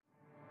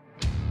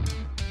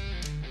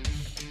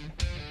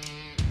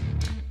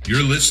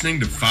You're listening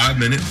to 5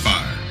 Minute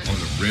Fire on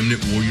the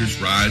Remnant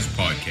Warriors Rise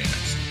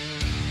podcast.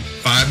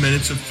 5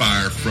 minutes of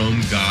fire from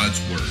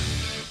God's Word.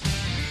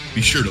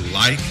 Be sure to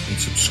like and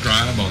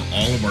subscribe on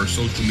all of our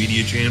social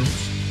media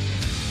channels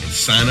and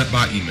sign up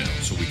by email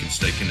so we can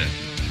stay connected.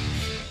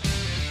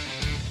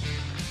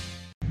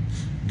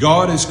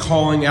 God is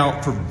calling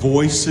out for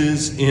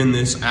voices in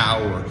this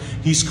hour.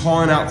 He's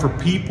calling out for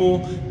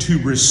people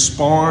to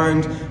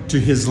respond to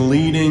His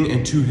leading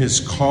and to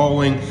His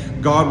calling.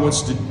 God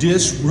wants to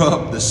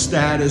disrupt the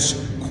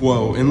status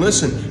quo. And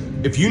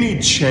listen, if you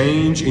need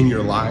change in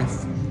your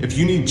life, if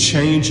you need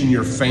change in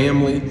your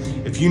family,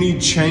 if you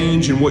need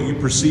change in what you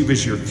perceive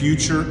as your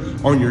future,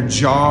 on your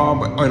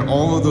job, on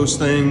all of those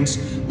things,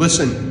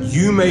 listen,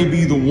 you may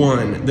be the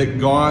one that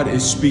God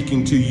is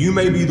speaking to. You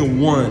may be the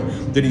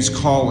one that He's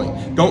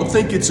calling. Don't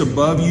think it's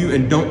above you,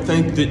 and don't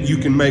think that you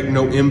can make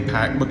no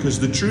impact, because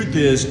the truth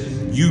is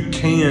you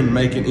can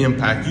make an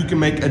impact. You can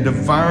make a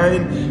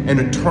divine and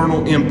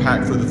eternal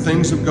impact for the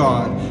things of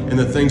God and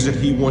the things that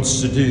He wants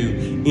to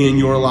do in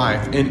your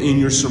life and in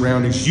your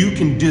surroundings. You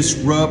can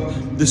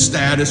disrupt the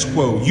status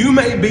quo. You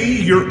may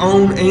be your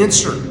own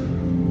answer.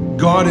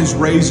 God is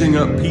raising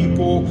up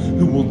people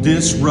who will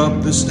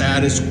disrupt the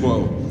status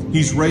quo.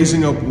 He's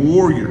raising up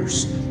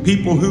warriors,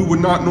 people who would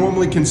not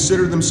normally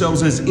consider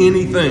themselves as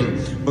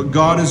anything, but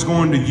God is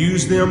going to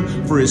use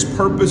them for His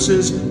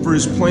purposes, for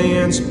His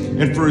plans,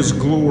 and for His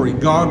glory.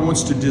 God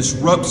wants to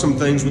disrupt some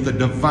things with a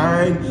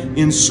divine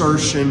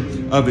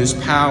insertion of His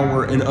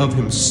power and of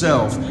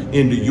Himself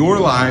into your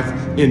life,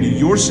 into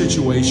your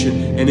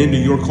situation, and into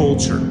your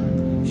culture.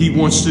 He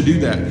wants to do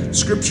that.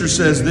 Scripture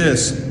says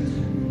this,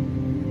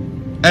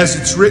 as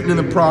it's written in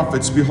the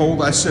prophets,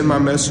 behold, I send my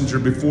messenger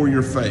before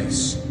your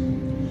face,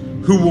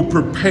 who will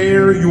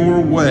prepare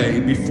your way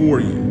before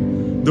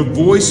you. The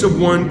voice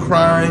of one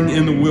crying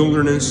in the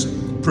wilderness,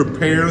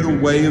 prepare the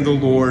way of the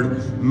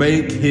Lord,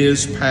 make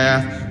His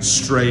path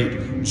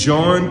straight.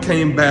 John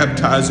came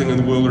baptizing in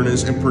the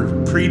wilderness and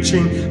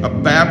preaching a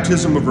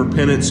baptism of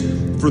repentance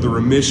for the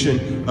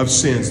remission of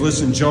sins.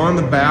 Listen, John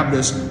the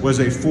Baptist was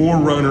a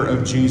forerunner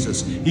of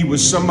Jesus. He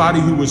was somebody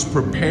who was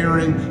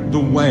preparing the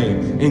way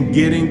and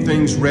getting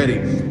things ready.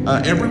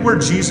 Everywhere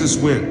Jesus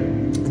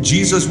went,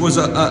 Jesus was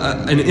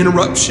an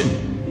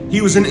interruption.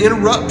 He was an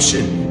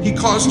interruption. He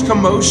caused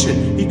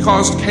commotion. He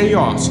caused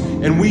chaos.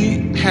 And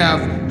we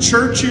have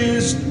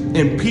churches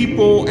and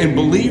people and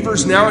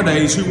believers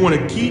nowadays who want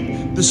to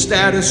keep the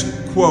status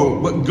quo.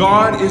 But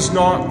God is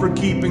not for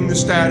keeping the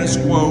status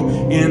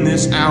quo in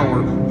this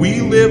hour.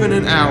 We live in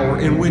an hour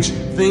in which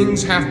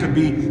things have to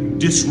be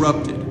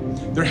disrupted.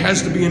 There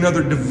has to be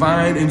another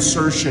divine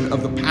insertion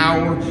of the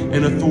power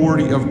and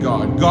authority of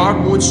God.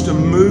 God wants to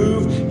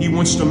move. He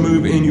wants to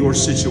move in your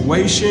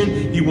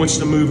situation. He wants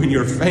to move in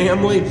your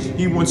family.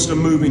 He wants to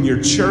move in your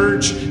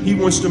church. He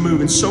wants to move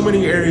in so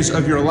many areas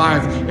of your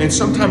life. And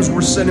sometimes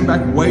we're sitting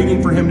back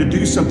waiting for Him to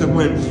do something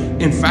when,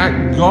 in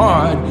fact,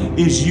 God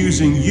is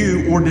using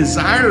you or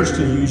desires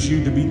to use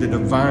you to be the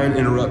divine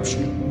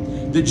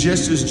interruption. That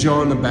just as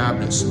John the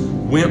Baptist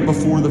went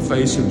before the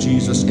face of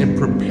Jesus and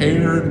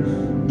prepared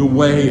the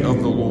way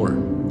of the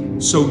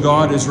Lord, so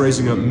God is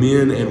raising up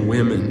men and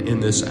women in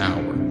this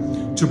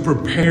hour to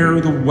prepare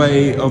the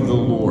way of the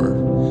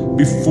Lord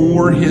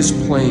before His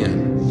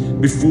plan,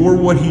 before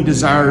what He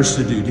desires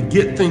to do, to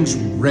get things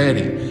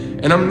ready.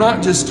 And I'm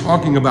not just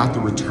talking about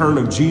the return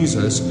of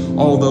Jesus,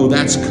 although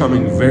that's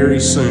coming very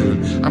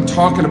soon. I'm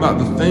talking about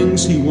the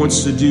things He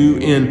wants to do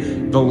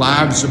in the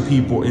lives of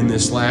people in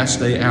this last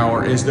day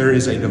hour, as there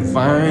is a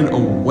divine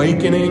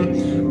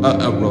awakening,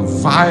 a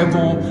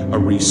revival, a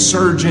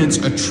resurgence,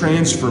 a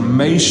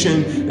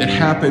transformation that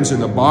happens in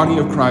the body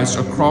of Christ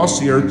across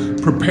the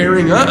earth,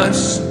 preparing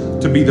us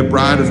to be the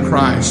bride of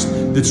Christ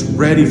that's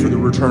ready for the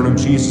return of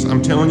Jesus.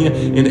 I'm telling you,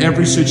 in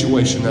every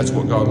situation, that's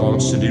what God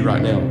longs to do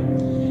right now.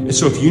 And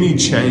so if you need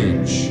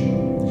change,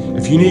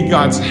 if you need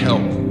God's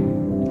help,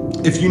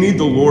 if you need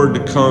the Lord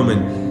to come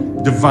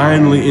and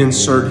divinely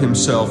insert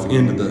Himself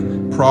into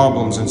the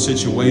problems and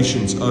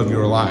situations of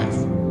your life,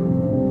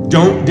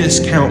 don't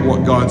discount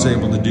what God's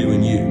able to do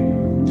in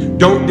you.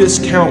 Don't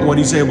discount what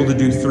He's able to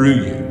do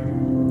through you.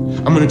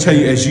 I'm going to tell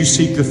you, as you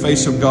seek the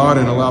face of God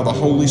and allow the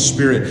Holy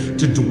Spirit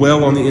to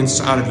dwell on the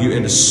inside of you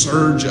and to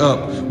surge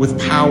up with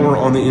power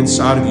on the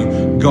inside of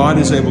you, God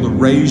is able to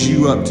raise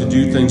you up to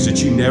do things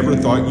that you never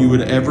thought you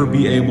would ever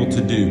be able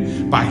to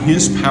do. By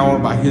His power,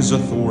 by His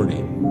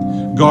authority,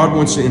 God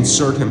wants to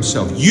insert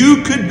Himself.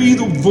 You could be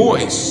the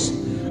voice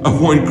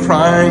of one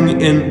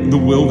crying in the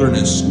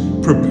wilderness,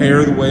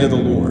 prepare the way of the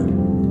Lord.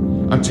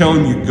 I'm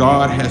telling you,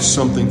 God has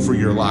something for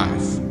your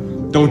life.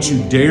 Don't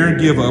you dare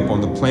give up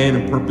on the plan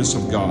and purpose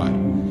of God.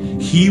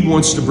 He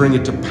wants to bring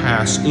it to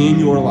pass in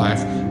your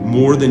life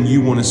more than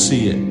you want to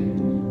see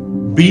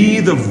it. Be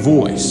the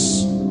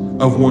voice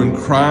of one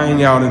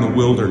crying out in the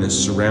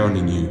wilderness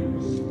surrounding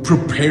you.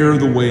 Prepare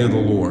the way of the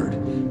Lord.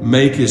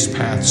 Make His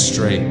path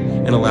straight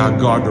and allow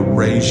God to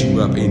raise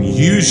you up and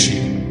use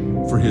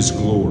you for His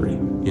glory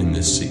in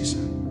this season.